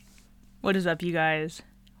What is up, you guys?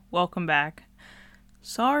 Welcome back.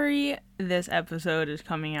 Sorry this episode is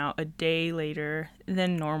coming out a day later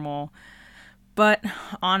than normal, but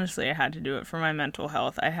honestly, I had to do it for my mental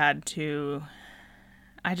health. I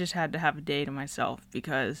just had to have a day to myself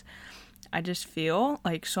because I just feel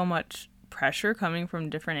like so much pressure coming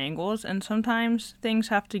from different angles, and sometimes things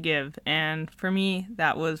have to give. And for me,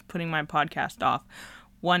 that was putting my podcast off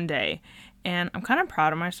one day. And I'm kind of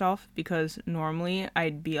proud of myself because normally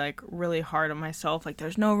I'd be like really hard on myself. Like,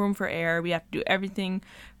 there's no room for error. We have to do everything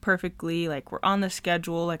perfectly. Like, we're on the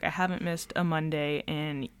schedule. Like, I haven't missed a Monday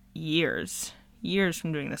in years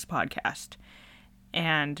from doing this podcast.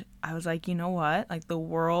 And I was like, you know what? Like, the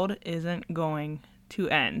world isn't going to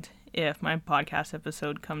end if my podcast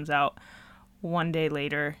episode comes out one day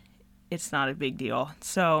later. It's not a big deal.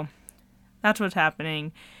 So that's what's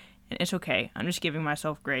happening. And it's okay. I'm just giving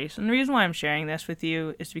myself grace. And the reason why I'm sharing this with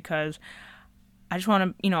you is because I just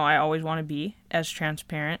want to, I always want to be as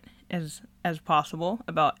transparent as possible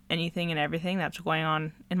about anything and everything that's going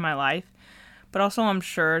on in my life. But also, I'm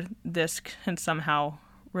sure this can somehow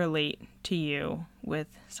relate to you with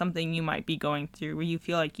something you might be going through where you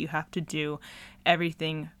feel like you have to do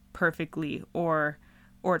everything perfectly or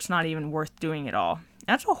it's not even worth doing at all.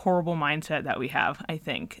 That's a horrible mindset that we have, I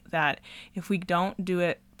think, that if we don't do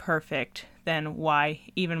it perfect, then why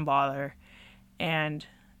even bother? And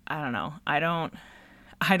I don't know. I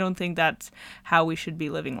don't think that's how we should be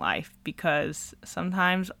living life, because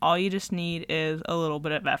sometimes all you just need is a little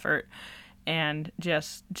bit of effort and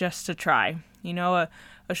just to try. A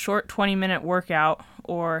short 20-minute workout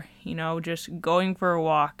or, just going for a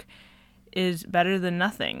walk is better than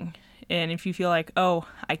nothing. And if you feel like, oh,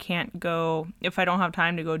 I can't go, if I don't have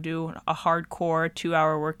time to go do a hardcore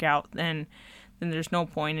 2-hour workout, then there's no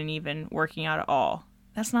point in even working out at all.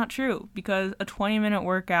 That's not true, because a 20-minute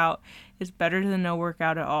workout is better than no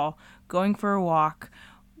workout at all. Going for a walk,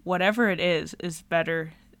 whatever it is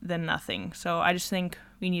better than nothing. So I just think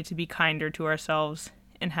we need to be kinder to ourselves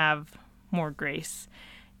and have more grace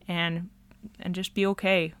and just be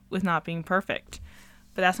okay with not being perfect.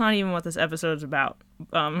 But that's not even what this episode's about.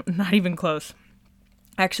 Not even close.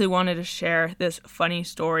 I actually wanted to share this funny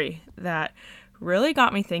story that really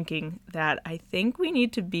got me thinking that I think we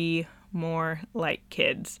need to be more like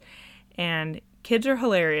kids. And kids are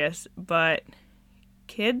hilarious, but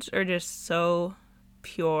kids are just so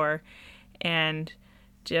pure and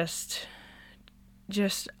just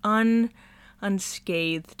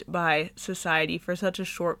unscathed by society for such a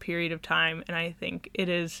short period of time. And I think it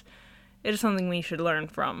is something we should learn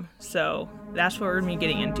from. So that's what we're going to be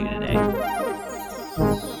getting into today.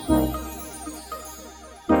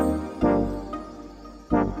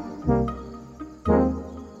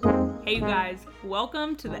 Hey you guys,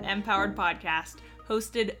 welcome to the Empowered Podcast,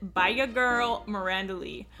 hosted by your girl, Miranda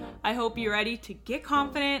Lee. I hope you're ready to get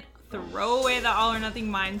confident, throw away the all or nothing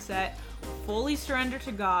mindset, fully surrender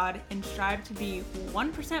to God, and strive to be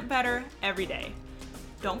 1% better every day.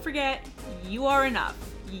 Don't forget, you are enough.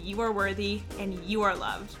 You are worthy, and you are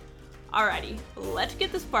loved. Alrighty, let's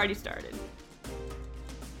get this party started.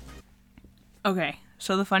 Okay,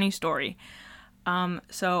 so the funny story.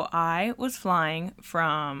 So I was flying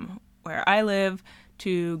from where I live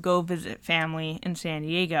to go visit family in San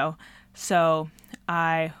Diego. So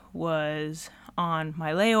I was on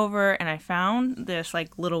my layover and I found this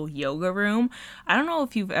little yoga room. I don't know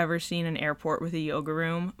if you've ever seen an airport with a yoga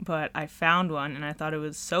room, but I found one and I thought it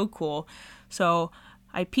was so cool. So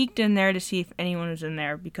I peeked in there to see if anyone was in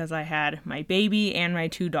there because I had my baby and my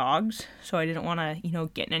 2 dogs, so I didn't want to,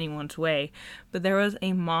 get in anyone's way. But there was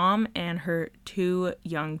a mom and her 2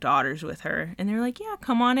 young daughters with her, and they were like, yeah,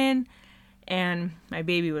 come on in. And my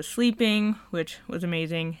baby was sleeping, which was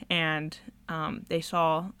amazing, and they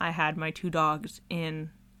saw I had my 2 dogs in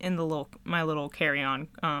my little carry-on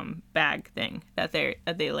bag thing that they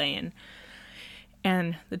lay in.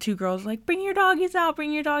 And the 2 girls were like, bring your doggies out.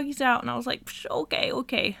 And I was like,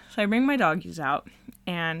 okay. So I bring my doggies out.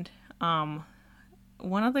 And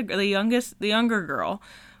one of the younger girl,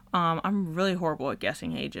 I'm really horrible at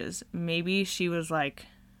guessing ages. Maybe she was 8.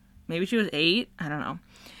 I don't know.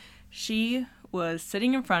 She was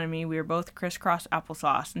sitting in front of me. We were both crisscross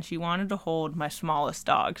applesauce. And she wanted to hold my smallest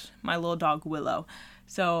dogs, my little dog Willow.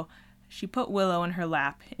 So she put Willow in her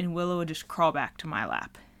lap. And Willow would just crawl back to my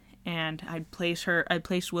lap. And I'd place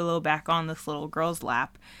Willow back on this little girl's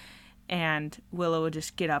lap, and Willow would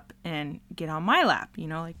just get up and get on my lap,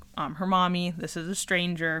 her mommy, this is a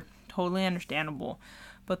stranger, totally understandable.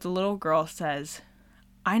 But the little girl says,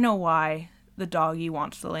 I know why the doggy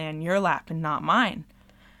wants to lay on your lap and not mine.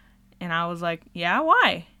 And I was like, yeah,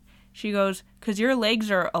 why? She goes, 'cause your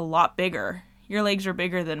legs are a lot bigger. your legs are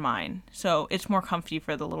bigger than mine, so it's more comfy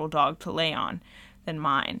for the little dog to lay on than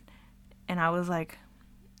mine. And I was like,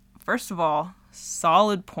 first of all,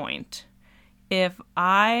 solid point. If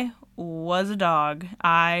I was a dog,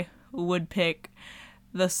 I would pick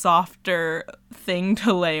the softer thing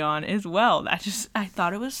to lay on as well. I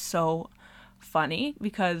thought it was so funny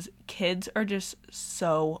because kids are just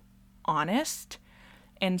so honest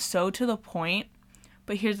and so to the point.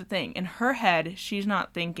 But here's the thing, in her head, she's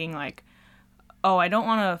not thinking like, oh, I don't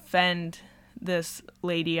want to offend this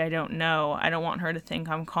lady I don't know. I don't want her to think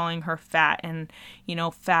I'm calling her fat and,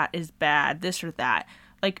 fat is bad, this or that.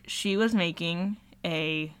 Like, she was making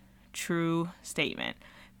a true statement.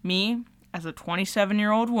 Me, as a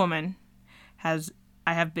 27-year-old woman,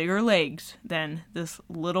 I have bigger legs than this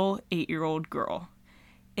little 8-year-old girl.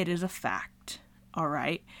 It is a fact, all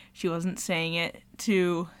right? She wasn't saying it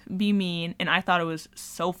to be mean, and I thought it was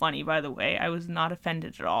so funny, by the way. I was not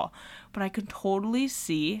offended at all. But I could totally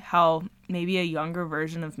see how maybe a younger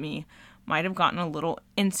version of me might have gotten a little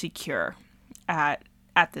insecure at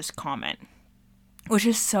this comment. Which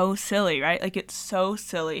is so silly, right? Like, it's so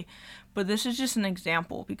silly. But this is just an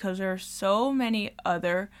example because there are so many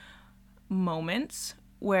other moments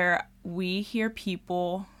where we hear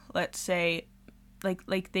people, let's say,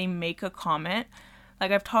 like they make a comment.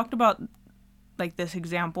 Like, I've talked about, like, this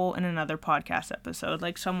example in another podcast episode.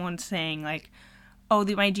 Like, someone saying, like, oh,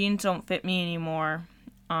 my jeans don't fit me anymore.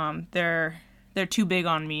 They're too big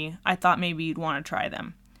on me. I thought maybe you'd want to try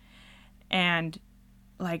them. And,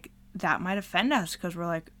 like, that might offend us because we're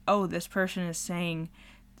like, oh, this person is saying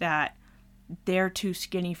that they're too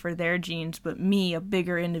skinny for their jeans, but me, a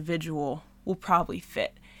bigger individual, will probably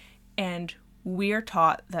fit. And we are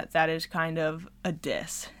taught that is kind of a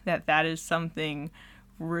diss, that is something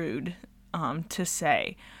rude to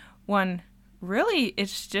say, when really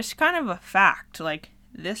it's just kind of a fact. Like,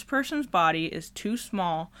 this person's body is too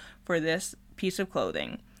small for this piece of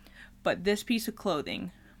clothing, but this piece of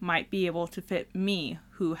clothing might be able to fit me,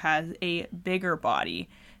 who has a bigger body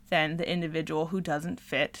than the individual who doesn't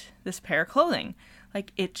fit this pair of clothing.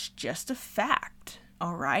 Like, it's just a fact,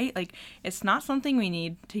 all right? Like, it's not something we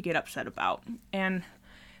need to get upset about. And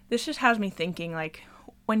this just has me thinking, like,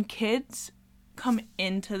 when kids come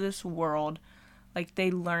into this world, like,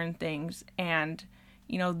 they learn things, and,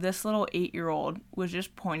 this little 8-year-old was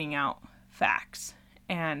just pointing out facts,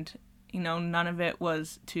 and, none of it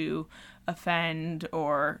was to offend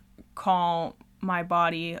or call my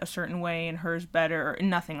body a certain way and hers better, or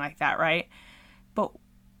nothing like that, right? But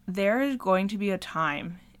there is going to be a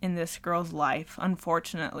time in this girl's life,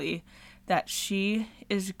 unfortunately, that she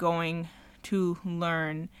is going to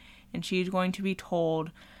learn, and she's going to be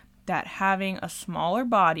told that having a smaller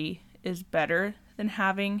body is better than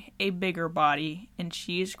having a bigger body, and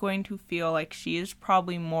she's going to feel like she is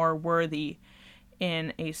probably more worthy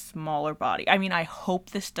in a smaller body. I mean, I hope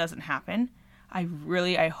this doesn't happen. I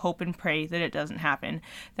hope and pray that it doesn't happen,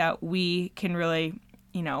 that we can really,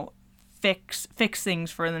 fix things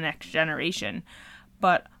for the next generation.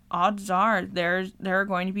 But odds are there are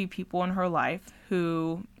going to be people in her life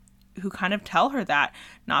who kind of tell her that,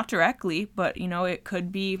 not directly, but, it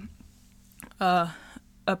could be a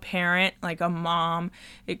parent, like a mom,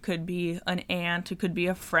 it could be an aunt, it could be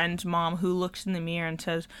a friend's mom who looks in the mirror and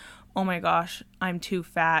says, oh my gosh, I'm too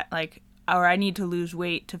fat, like, or I need to lose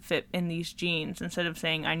weight to fit in these jeans, instead of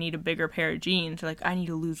saying I need a bigger pair of jeans, like, I need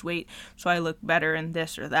to lose weight so I look better in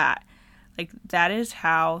this or that. Like, that is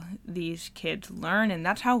how these kids learn, and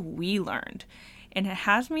that's how we learned. And it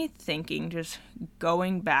has me thinking, just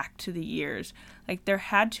going back to the years, like, there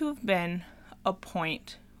had to have been a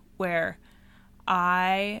point where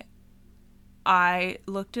I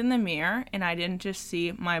looked in the mirror and I didn't just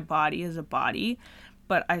see my body as a body,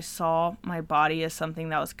 but I saw my body as something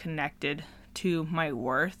that was connected to my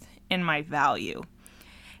worth and my value.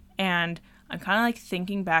 And I'm kind of like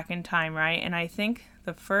thinking back in time, right? And I think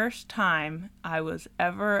the first time I was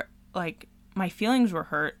ever, like, my feelings were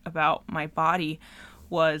hurt about my body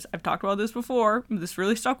was, I've talked about this before, this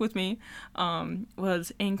really stuck with me,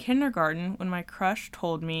 was in kindergarten when my crush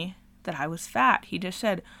told me that I was fat. He just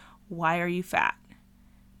said, why are you fat?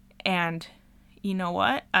 And you know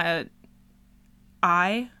what?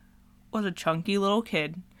 I was a chunky little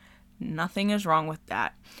kid. Nothing is wrong with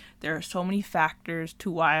that. There are so many factors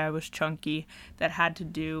to why I was chunky that had to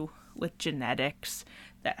do with genetics,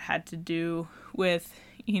 that had to do with,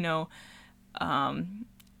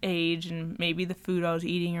 age and maybe the food I was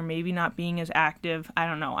eating, or maybe not being as active. I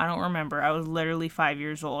don't know. I don't remember. I was literally 5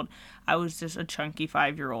 years old. I was just a chunky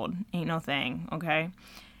 5-year-old. Ain't no thing, okay?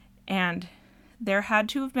 And there had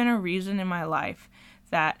to have been a reason in my life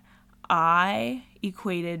that I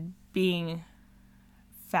equated being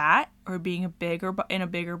fat or being in a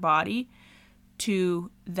bigger body to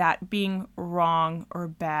that being wrong or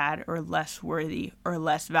bad or less worthy or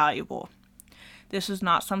less valuable. This is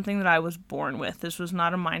not something that I was born with. This was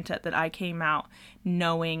not a mindset that I came out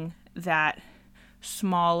knowing that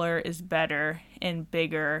smaller is better and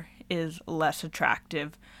bigger is less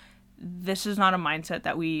attractive. This is not a mindset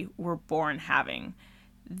that we were born having.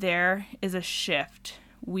 There is a shift.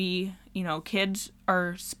 Kids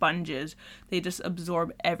are sponges. They just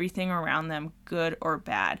absorb everything around them, good or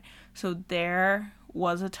bad. So there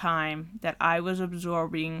was a time that I was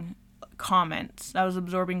absorbing comments.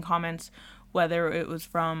 Whether it was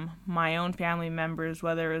from my own family members,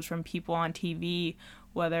 whether it was from people on TV,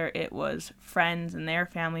 whether it was friends and their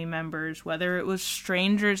family members, whether it was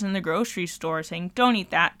strangers in the grocery store saying, "Don't eat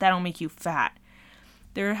that, that'll make you fat."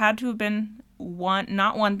 There had to have been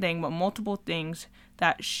not one thing, but multiple things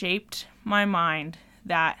that shaped my mind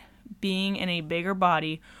that being in a bigger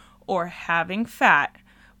body or having fat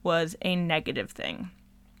was a negative thing.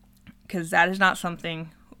 Because that is not something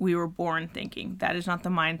we were born thinking. That is not the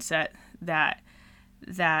mindset that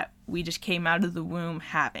we just came out of the womb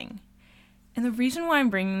having. And the reason why I'm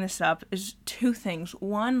bringing this up is two things.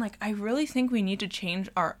 One, I really think we need to change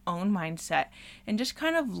our own mindset and just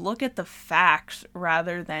kind of look at the facts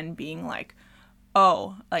rather than being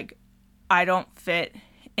I don't fit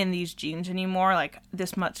in these jeans anymore.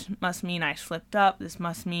 This must mean I slipped up. This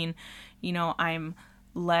must mean, I'm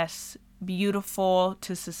less beautiful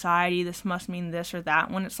to society. This must mean this or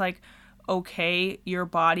that. When it's okay, your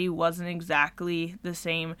body wasn't exactly the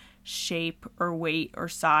same shape or weight or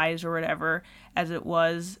size or whatever as it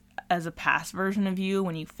was as a past version of you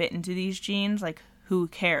when you fit into these jeans. Who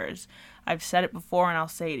cares? I've said it before and I'll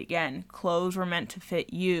say it again. Clothes were meant to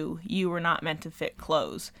fit you. You were not meant to fit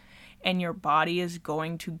clothes. And your body is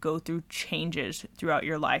going to go through changes throughout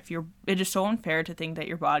your life. It is so unfair to think that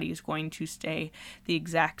your body is going to stay the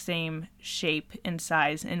exact same shape and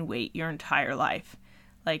size and weight your entire life.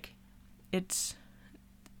 It's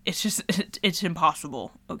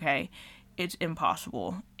impossible, okay? It's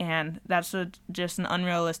impossible. And that's just an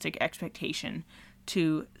unrealistic expectation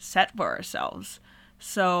to set for ourselves.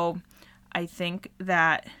 So I think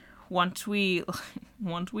that once we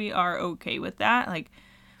are okay with that,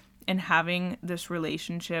 and having this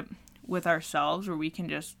relationship with ourselves where we can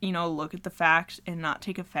just, look at the facts and not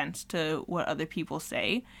take offense to what other people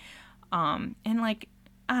say. I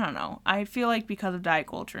don't know. I feel because of diet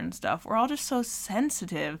culture and stuff, we're all just so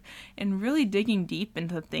sensitive and really digging deep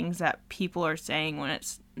into things that people are saying when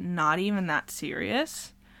it's not even that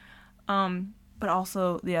serious. But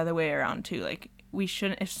also the other way around too. We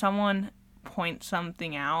shouldn't, if someone points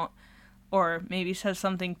something out or maybe says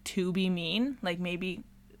something to be mean, maybe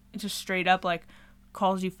just straight up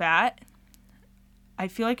calls you fat. I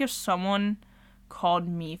feel if someone called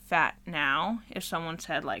me fat now, if someone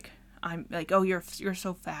said I'm oh, you're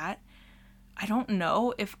so fat, I don't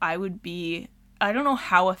know if I would be, I don't know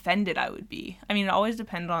how offended I would be. I mean, it always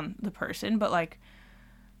depends on the person, but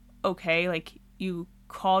okay, you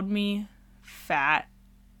called me fat.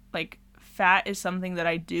 Fat is something that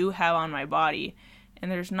I do have on my body, and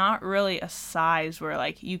there's not really a size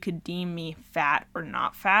where you could deem me fat or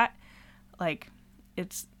not fat.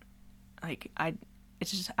 It's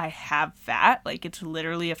just I have fat. It's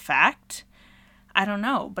literally a fact. I don't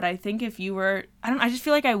know, but I think if you were, I just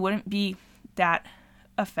feel I wouldn't be that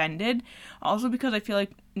offended. Also because I feel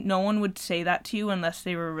no one would say that to you unless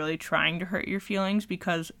they were really trying to hurt your feelings,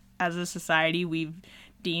 because as a society we've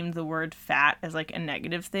deemed the word fat as a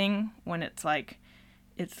negative thing when it's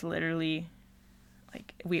it's literally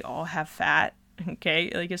we all have fat, okay?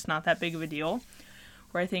 It's not that big of a deal.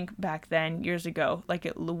 Where I think back then, years ago,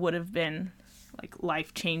 it would have been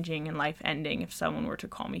life-changing and life-ending if someone were to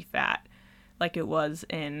call me fat. It was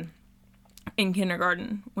in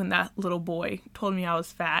kindergarten when that little boy told me I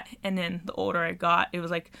was fat, and then the older I got, it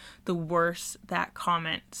was the worse that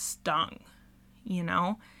comment stung,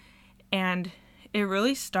 And it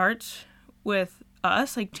really starts with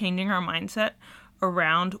us changing our mindset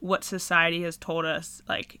around what society has told us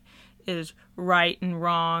is right and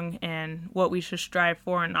wrong and what we should strive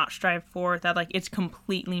for and not strive for, that it's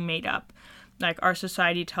completely made up. Our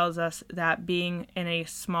society tells us that being in a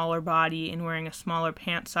smaller body and wearing a smaller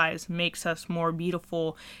pant size makes us more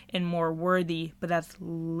beautiful and more worthy, but that's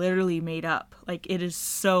literally made up. It is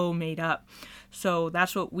so made up. So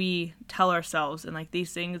that's what we tell ourselves, and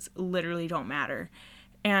these things literally don't matter.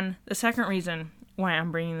 And the second reason why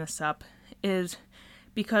I'm bringing this up is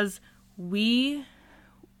because we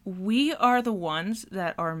are the ones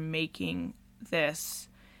that are making this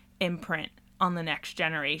imprint on the next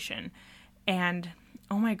generation. And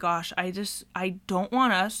oh my gosh, I don't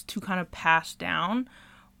want us to kind of pass down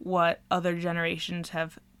what other generations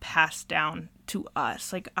have passed down to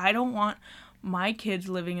us. Like, I don't want my kids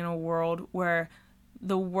living in a world where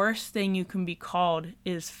the worst thing you can be called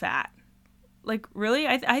is fat. Like, really,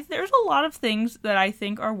 I there's a lot of things that I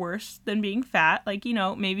think are worse than being fat. Like, you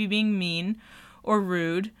know, maybe being mean or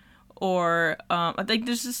rude, or like,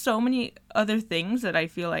 there's just so many other things that I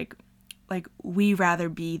feel like we rather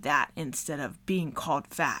be that instead of being called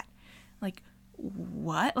fat. Like,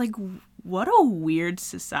 what? Like, what a weird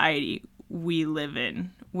society we live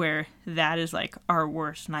in, where that is like our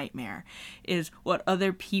worst nightmare, is what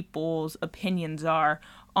other people's opinions are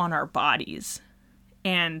on our bodies.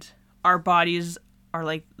 And our bodies are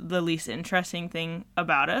like the least interesting thing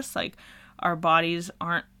about us. Like, our bodies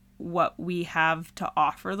aren't what we have to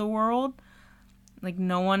offer the world. Like,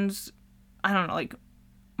 no one's, I don't know, like,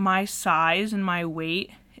 my size and my weight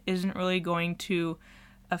isn't really going to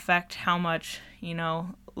affect how much, you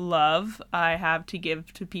know, love I have to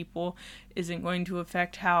give to people, isn't going to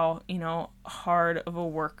affect how, you know, hard of a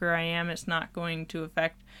worker I am. It's not going to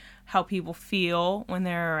affect how people feel when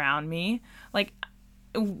they're around me. Like,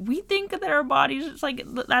 we think that our bodies, it's like,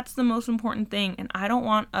 that's the most important thing, and I don't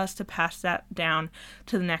want us to pass that down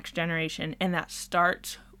to the next generation, and that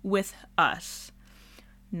starts with us.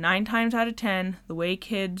 9 times out of 10, the way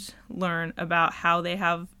kids learn about how to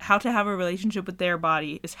have a relationship with their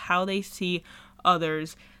body is how they see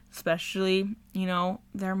others, especially, you know,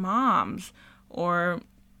 their moms, or,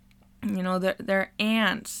 you know, their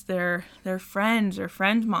aunts, their friends, or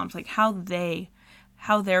friends' moms, like how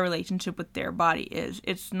their relationship with their body is.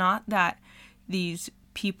 It's not that these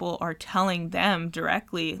people are telling them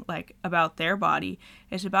directly, like, about their body.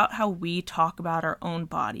 It's about how we talk about our own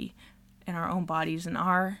body and our own bodies, and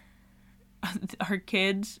our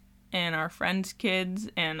kids and our friends' kids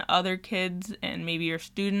and other kids and maybe your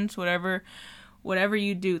students, whatever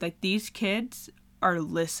you do. Like, these kids are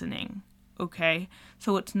listening, okay?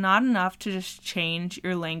 So it's not enough to just change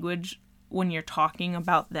your language when you're talking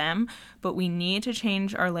about them, but we need to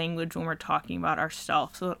change our language when we're talking about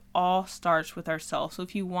ourselves. So it all starts with ourselves. So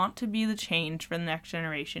if you want to be the change for the next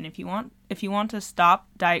generation, if you want to stop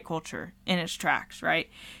diet culture in its tracks, right?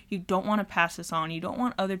 You don't want to pass this on. You don't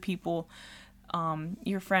want other people,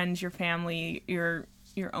 your friends, your family, your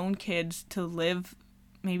own kids to live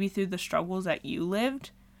maybe through the struggles that you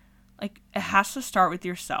lived. Like, it has to start with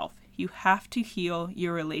yourself. You have to heal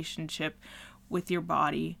your relationship with your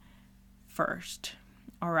body first.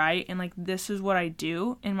 All right. And like, this is what I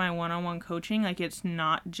do in my one-on-one coaching. Like, it's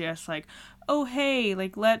not just like, oh, hey,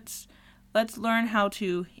 like, let's learn how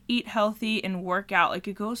to eat healthy and work out. Like,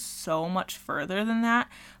 it goes so much further than that.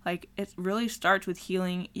 Like, it really starts with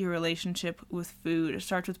healing your relationship with food. It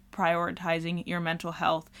starts with prioritizing your mental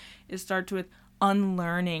health. It starts with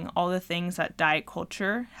unlearning all the things that diet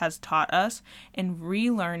culture has taught us and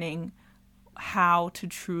relearning how to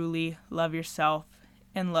truly love yourself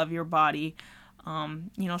and love your body,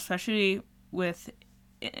 you know, especially with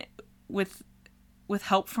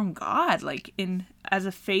help from God, like, as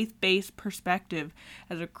a faith-based perspective,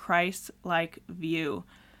 as a Christ-like view.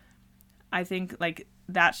 I think, like,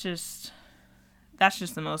 that's just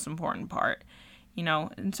the most important part. You know,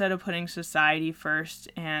 instead of putting society first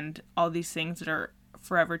and all these things that are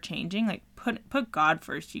forever changing, like, put God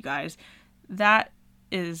first, you guys. That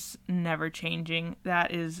is never changing.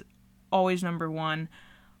 That is always number one,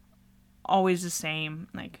 always the same.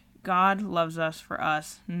 Like, God loves us for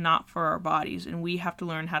us, not for our bodies, and we have to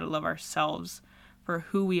learn how to love ourselves for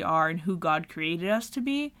who we are and who God created us to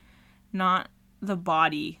be, not the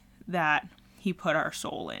body that He put our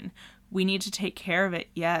soul in. We need to take care of it,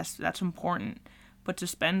 yes, that's important, but to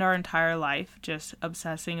spend our entire life just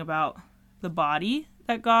obsessing about the body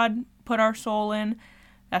that God put our soul in,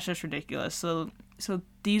 that's just ridiculous. So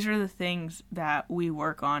these are the things that we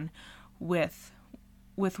work on with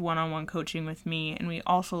one-on-one coaching with me, and we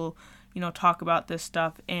also, you know, talk about this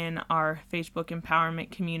stuff in our Facebook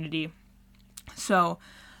empowerment community. So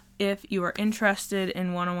if you are interested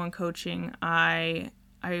in one-on-one coaching, I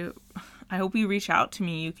hope you reach out to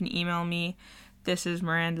me. You can email me. This is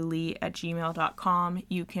mirandalee@gmail.com.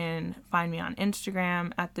 You can find me on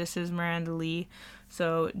Instagram at thisismirandalee.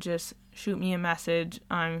 So just shoot me a message.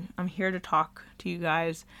 I'm here to talk to you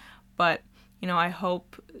guys. But, you know, I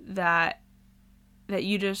hope that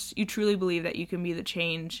you truly believe that you can be the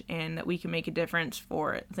change and that we can make a difference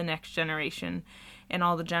for the next generation and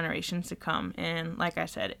all the generations to come. And like I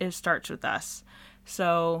said, it starts with us.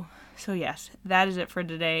 So yes, that is it for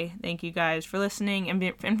today. Thank you guys for listening and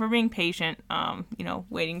for being patient, you know,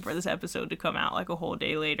 waiting for this episode to come out like a whole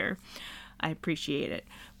day later. I appreciate it.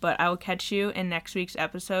 But I will catch you in next week's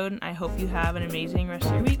episode. I hope you have an amazing rest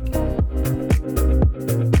of your week.